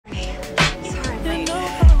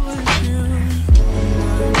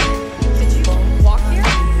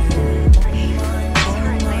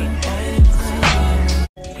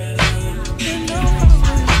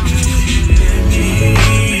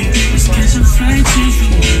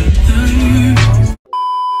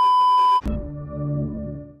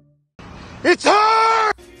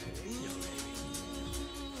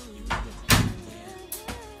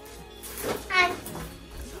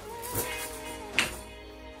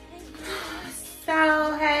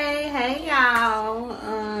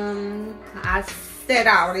I set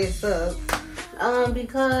all this up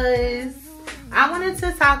because I wanted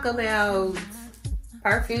to talk about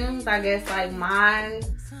perfumes. I guess like my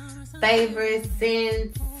favorite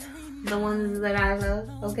scents, the ones that I love.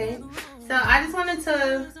 Okay, so I just wanted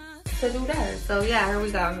to do that. So yeah, here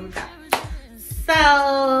we go.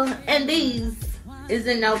 So, and these is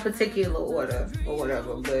in no particular order or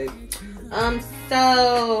whatever, but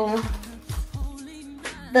so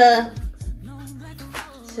the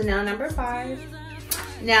Chanel No. 5.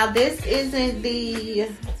 Now this isn't the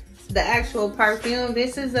actual perfume.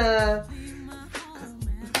 This is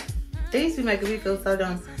these be making me feel so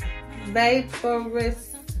dumb.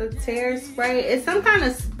 Vaporous spray. It's some kind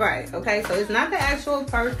of spray. Okay, so it's not the actual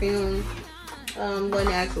perfume. Wasn't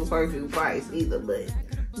the actual perfume price either, but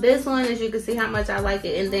this one, as you can see how much I like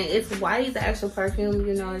it, and then it's white. The actual perfume,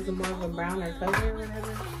 you know, is more of a browner color or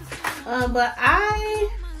whatever. But I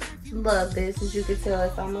love this. As you can tell,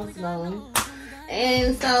 it's almost gone.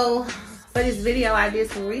 And so for this video, I did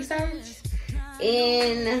some research,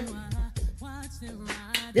 and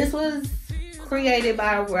this was created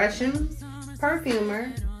by a Russian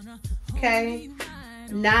perfumer. Okay,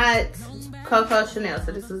 not Coco Chanel.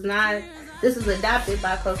 So this is adopted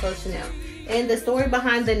by Coco Chanel. And the story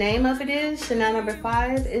behind the name of it is Chanel No.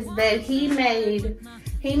 5 is that he made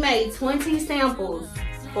 20 samples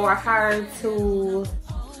for her to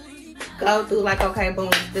go through, like, okay,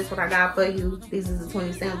 boom, this is what I got for you. These are the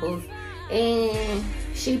 20 samples. And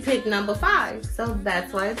she picked No. 5. So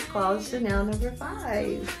that's why it's called Chanel No.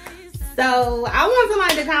 5. So I want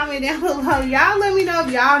somebody to comment down below. Y'all let me know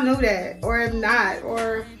if y'all knew that or if not,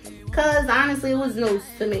 or cause honestly it was news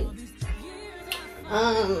to me.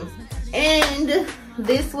 And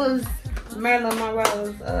this was Marilyn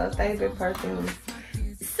Monroe's favorite perfume.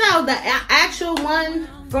 So the actual one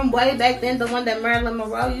from way back then, the one that Marilyn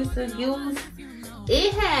Monroe used to use,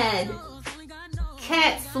 it had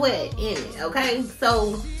cat sweat in it. Okay,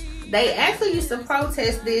 so they actually used to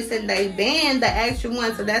protest this and they banned the actual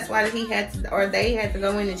one. So that's why they had to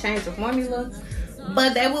go in and change the formula.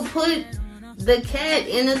 But they would put the cat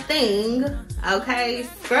in a thing, okay,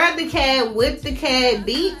 scrub the cat, whip the cat,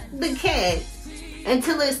 beat the cat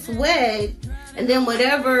until it sweat, and then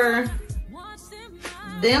whatever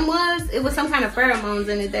it was some kind of pheromones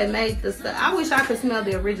in it that made the stuff. I wish I could smell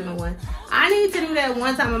the original one. I need to do that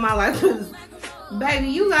one time in my life, because baby,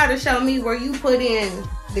 you gotta show me where you put in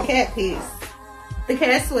the cat piss, the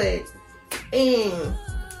cat sweat, and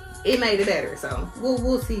it made it better. So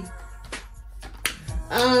we'll see.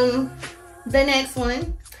 The next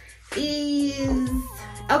one is,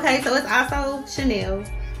 okay, so it's also Chanel.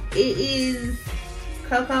 It is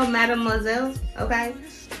Coco Mademoselle, okay?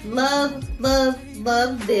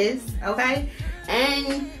 Love this, okay?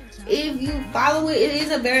 And if you follow it, it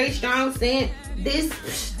is a very strong scent.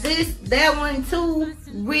 That one too,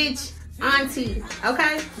 rich auntie,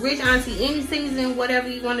 okay? Rich auntie, any season, whatever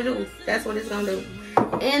you want to do, that's what it's gonna do.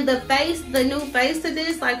 And the new face to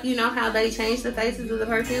this, like, you know how they changed the faces of the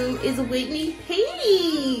perfume, is Whitney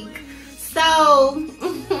Peak. So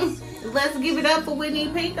let's give it up for Whitney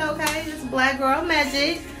Peak, okay? This black girl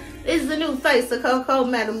magic is the new face of Coco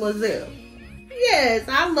Mademoselle. Yes,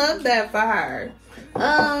 I love that for her.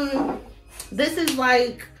 This is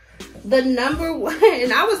like the #1,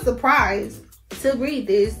 and I was surprised to read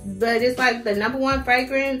this, but it's like the #1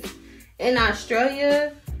 fragrance in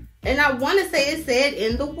Australia. And I want to say it said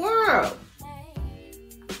in the world.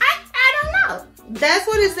 I don't know. That's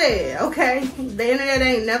what it said, okay? The internet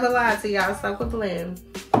ain't never lied to y'all, so quit playing.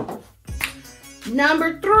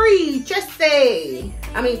 #3, Chessie.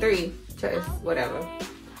 I mean 3, Chess, whatever.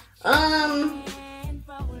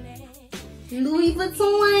 Louis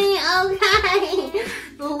Vuitton, okay.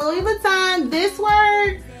 Louis Vuitton, this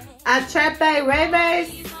word, Attrape Revers.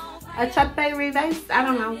 I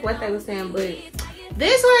don't know what they were saying, but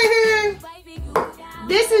this right here,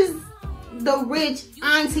 this is the rich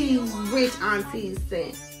auntie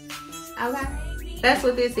scent. Okay, that's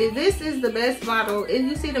what this is. This is the best bottle. If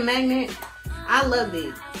you see the magnet, I love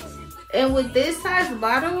it. And with this size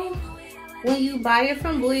bottle, when you buy it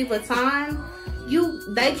from Louis Vuitton,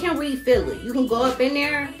 they can refill it. You can go up in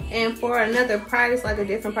there, and for another price, like a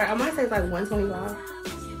different price, I might say it's like $125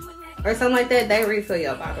 or something like that, they refill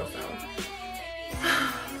your bottle. So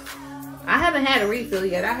I haven't had a refill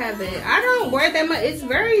yet. I don't wear it that much. It's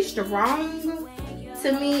very strong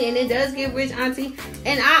to me, and it does give rich auntie.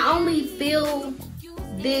 And I only feel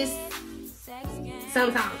this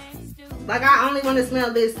sometimes. Like, I only want to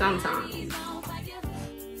smell this sometimes.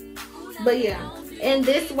 But yeah. And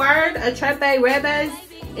this word, Attrape Revers,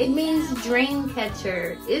 it means dream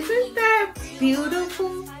catcher. Isn't that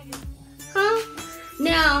beautiful? Huh?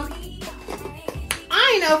 Now,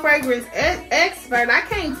 I ain't no fragrance expert. I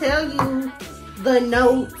can't tell you the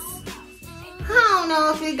notes. I don't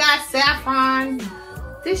know if it got saffron.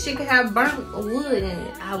 This shit could have burnt wood in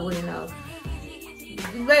it. I wouldn't know.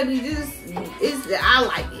 Baby, I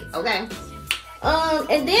like it, okay?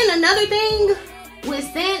 And then another thing with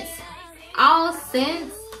scents, all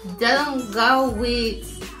scents don't go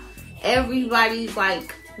with everybody's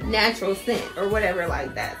like natural scent or whatever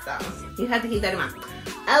like that. So you have to keep that in mind.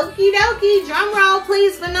 Okie dokie, drum roll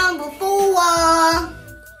please for number 4.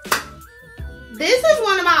 This is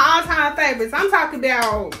one of my all-time favorites. I'm talking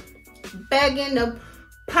about back in the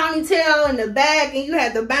ponytail in the back, and you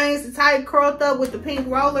had the bangs tight curled up with the pink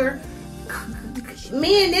roller.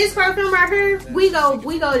 Me and this perfume right here, we go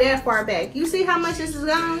that far back. You see how much this is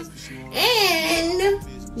gone? And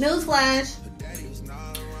newsflash,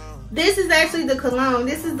 this is actually the cologne.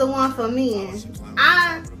 This is the one for men.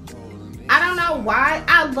 I don't know why.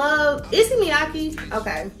 I love Issey Miyake.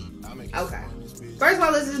 Okay. First of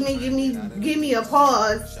all, this is me. Give me a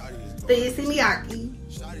pause for Issey Miyake.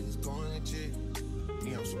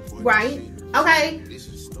 Right? Okay.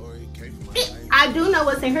 I do know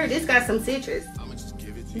what's in here. This got some citrus.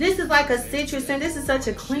 This is like a citrus, and this is such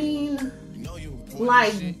a clean,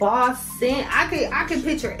 like, boss scent. I can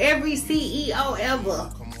picture every CEO ever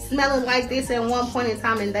smelling like this at one point in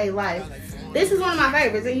time in their life. This is one of my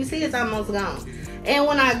favorites, and you see it's almost gone. And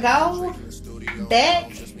when I go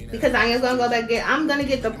back, because I am gonna go back again, I'm gonna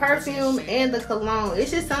get the perfume and the cologne.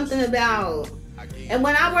 It's just something about, and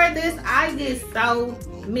when I wear this, I get so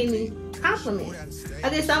many compliments. I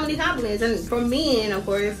get so many compliments, and from men, of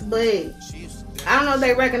course, but I don't know if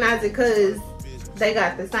they recognize it because they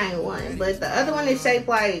got the same one. But the other one is shaped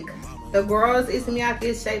like the girls. Issey Miyake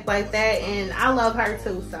is shaped like that, and I love her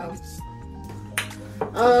too. So,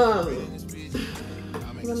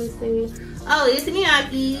 let me see. Oh, Issey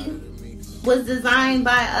Miyake was designed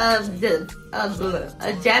by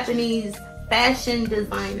a Japanese fashion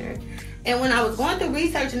designer. And when I was going through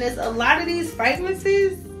researching this, a lot of these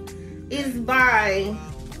fragrances is by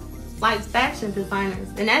like fashion designers,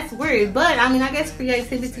 and that's weird. But I mean, I guess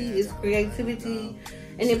creativity is creativity,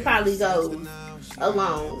 and it probably goes a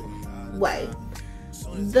long way.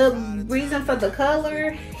 The reason for the color,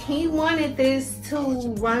 he wanted this to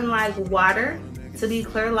run like water, to be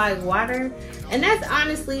clear like water, and that's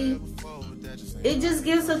honestly, it just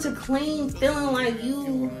gives such a clean feeling, like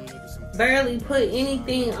you barely put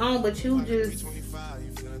anything on, but you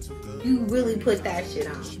really put that shit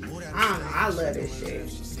on. I don't know, I love this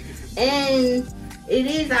shit. And it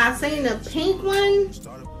is, I've seen a pink one,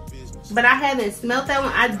 but I haven't smelled that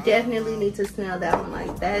one. I definitely need to smell that one.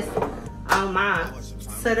 Like, that's on my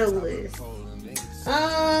to-do list.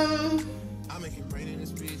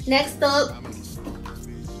 Next up,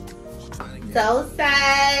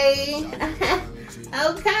 Dolce.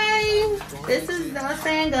 Okay, this is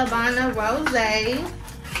Dolce & Gabbana Rose.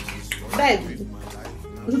 Baby,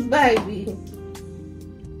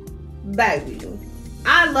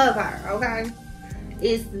 I love her. Okay,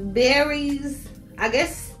 it's berries, I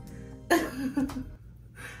guess.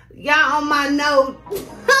 Y'all, on my note,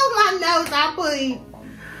 I put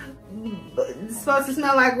it's supposed to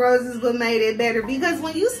smell like roses, but made it better, because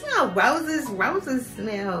when you smell roses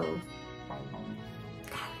smell,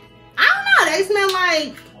 I don't know, they smell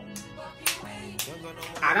like,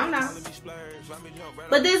 I don't know.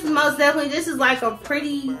 But this most definitely, this is like a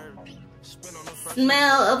pretty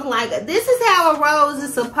smell of like, this is how a rose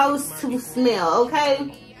is supposed to smell,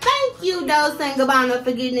 okay? Thank you, Dolce & Gabbana,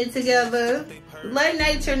 for getting it together. Let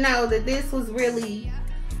nature know that this was really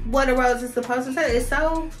what a rose is supposed to smell. It's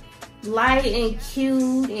so light and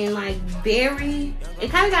cute and like berry. It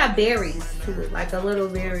kind of got berries to it, like a little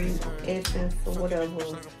berry essence or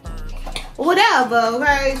whatever.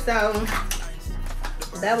 Okay, so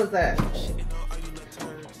that was that.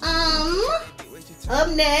 Up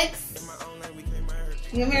next,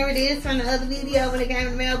 you remember this from the other video when it came to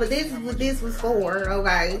the mail, but this is what this was for,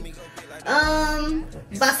 okay?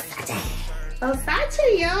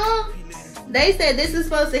 Versace, y'all. They said this is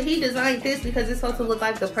supposed to, he designed this because it's supposed to look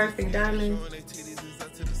like the perfect diamond.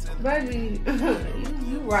 Baby,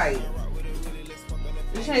 you right.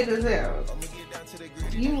 Check this out.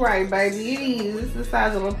 You right, baby. It is. It's the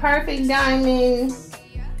size of a perfect diamond.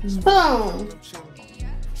 Boom.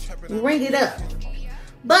 Ring it up.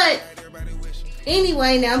 But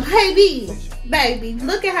anyway, now, baby,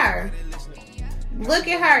 look at her. Look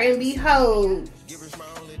at her and behold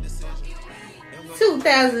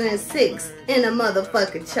 2006 in a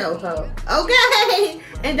motherfucking chokehold. Okay?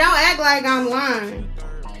 And don't act like I'm lying.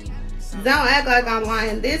 Don't act like I'm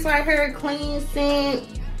lying. This right here, clean scent.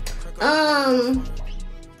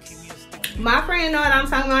 My friend know what I'm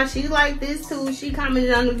talking about. She like this too. She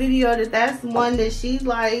commented on the video that that's one that she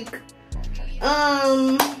like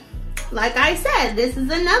I said, this is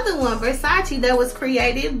another one, Versace, that was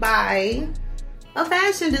created by a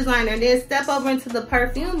fashion designer. Then step over into the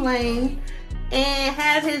perfume lane and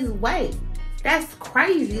have his way. That's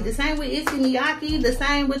crazy. The same with Issey Miyake, the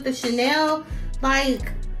same with the Chanel.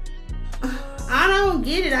 Like, I don't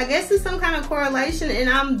get it. I guess it's some kind of correlation, and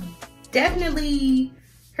I'm definitely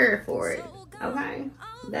here for it. Okay,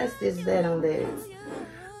 that's just that on that.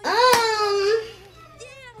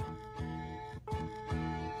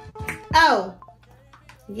 Oh,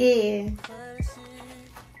 yeah.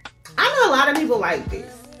 I know a lot of people like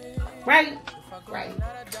this, right? Right.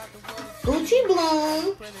 Gucci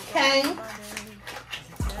Bloom, okay.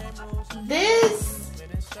 This,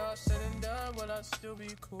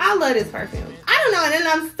 I love this perfume. I don't know, and then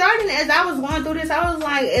I'm starting, as I was going through this, I was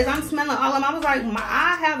like, as I'm smelling all of them, I was like,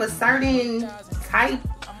 I have a certain type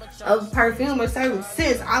of perfume or certain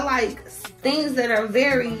scents. I like things that are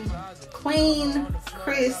very clean,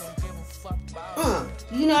 crisp.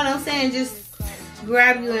 You know what I'm saying? Just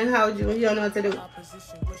grab you and hold you when you don't know what to do.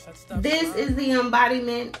 This is the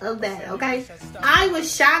embodiment of that, okay? I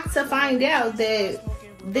was shocked to find out that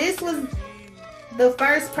this was the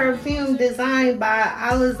first perfume designed by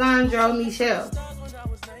Alessandro Michele.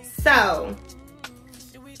 So,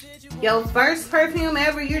 your first perfume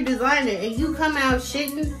ever you're designing and you come out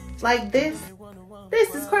shitting like this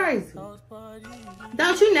is crazy.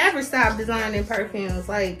 Don't you never stop designing perfumes.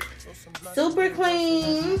 Like, super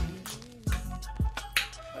clean.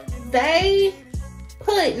 They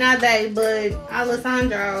put, not they, but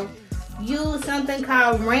Alessandro used something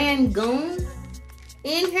called Rangoon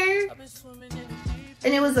in here.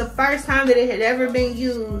 And it was the first time that it had ever been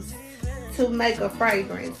used to make a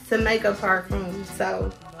fragrance, to make a perfume.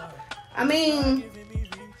 So, I mean,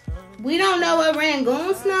 we don't know what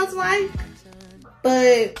Rangoon smells like,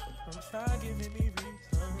 but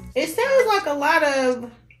it sounds like a lot of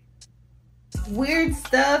weird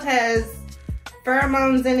stuff has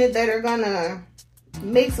pheromones in it that are gonna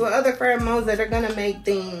mix with other pheromones that are gonna make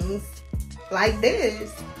things like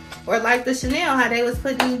this. Or like the Chanel, how they was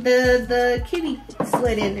putting the kitty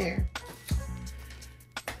sweat in there.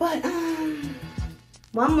 But,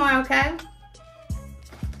 one more, okay?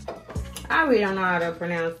 I really don't know how to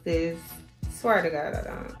pronounce this. Swear to God, I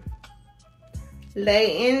don't.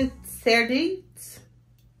 Les Interdits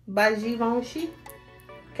by Givenchy.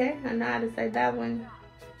 Okay, I know how to say that one.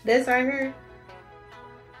 This right here.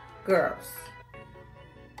 Girls.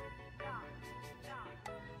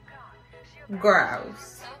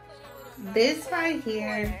 This right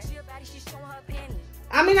here.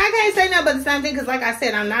 I mean, I can't say nothing but the same thing because, like I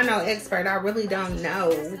said, I'm not no expert. I really don't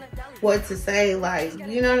know what to say. Like,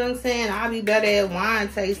 you know what I'm saying? I'll be better at wine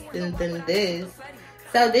tasting than this.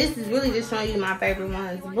 So this is really just showing you my favorite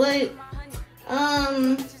ones. But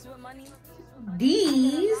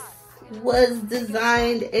these was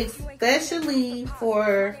designed especially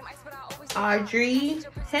for Audrey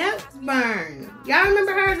Hepburn. Y'all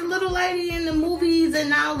remember her, the little lady in the movies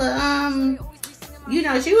and all the you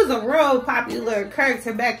know, she was a real popular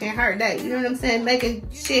character back in her day. You know what I'm saying? Making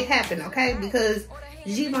shit happen, okay? Because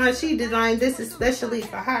Givenchy designed this especially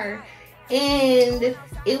for her. And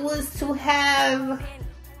it was to have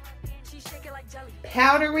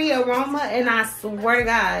powdery aroma, and I swear to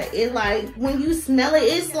God, it like, when you smell it,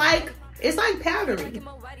 it's like powdery.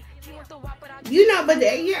 You know, but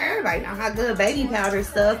everybody know how good baby powder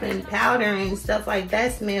stuff and powder and stuff like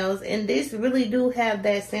that smells. And this really do have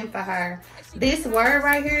that scent for her. This word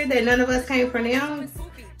right here that none of us can pronounce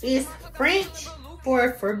is French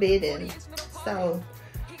for forbidden. So,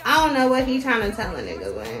 I don't know what he trying to tell a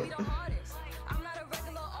nigga, but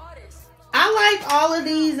I like all of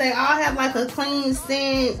these. They all have like a clean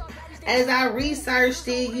scent. As I researched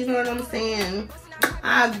it, you know what I'm saying?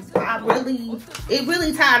 It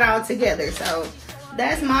really tied all together. So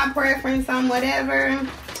that's my preference on whatever.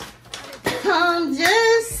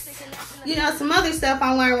 Just, you know, some other stuff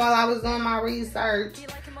I learned while I was doing my research.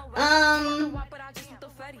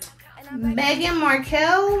 Meghan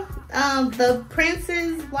Markle, the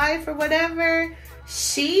prince's wife or whatever,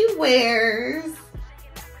 she wears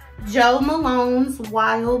Jo Malone's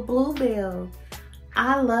Wild Bluebell.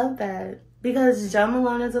 I love that because Jo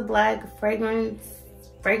Malone is a black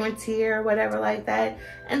fragranteer or whatever like that.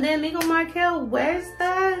 And then Meghan Markle wears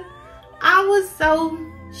that. I was so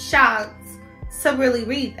shocked to really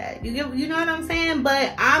read that. You know what I'm saying?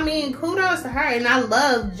 But I mean, kudos to her. And I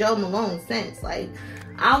love Jo Malone's scents. Like,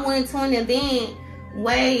 I went to an event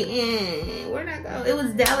way in, where'd I go? It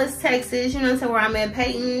was Dallas, Texas, you know what I'm saying, where I met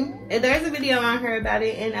Peyton. And there's a video on her about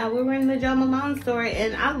it, and we were in the Joe Malone store,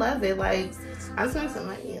 and I love it. Like, I spent some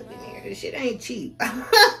money up in here. This shit ain't cheap.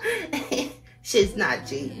 Shit's not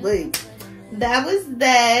cheap. But that was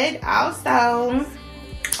that. Also,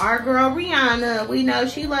 our girl Rihanna, we know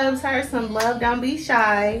she loves her some Love Don't Be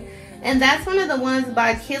Shy. And that's one of the ones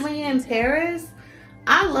by Killian Paris.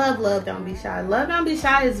 I love Love Don't Be Shy. Love Don't Be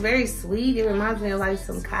Shy is very sweet. It reminds me of like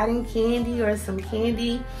some cotton candy or some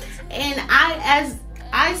candy. And I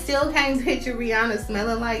still can't picture Rihanna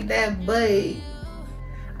smelling like that, but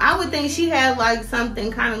I would think she had like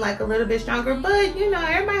something kind of like a little bit stronger. But you know,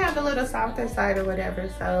 everybody have a little softer side or whatever.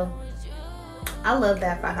 So I love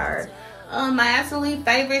that for her. My absolute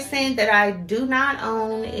favorite scent that I do not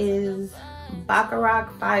own is Baccarat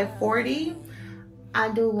 540. I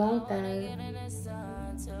do want that.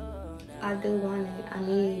 I do want it. I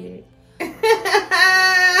need it.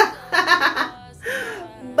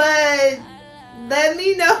 But let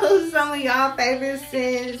me know some of y'all favorite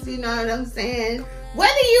scents. You know what I'm saying?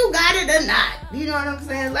 Whether you got it or not. You know what I'm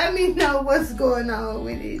saying? Let me know what's going on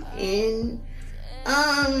with it. And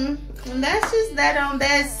that's just that on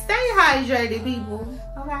that. Stay hydrated, people.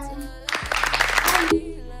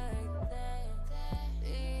 Okay?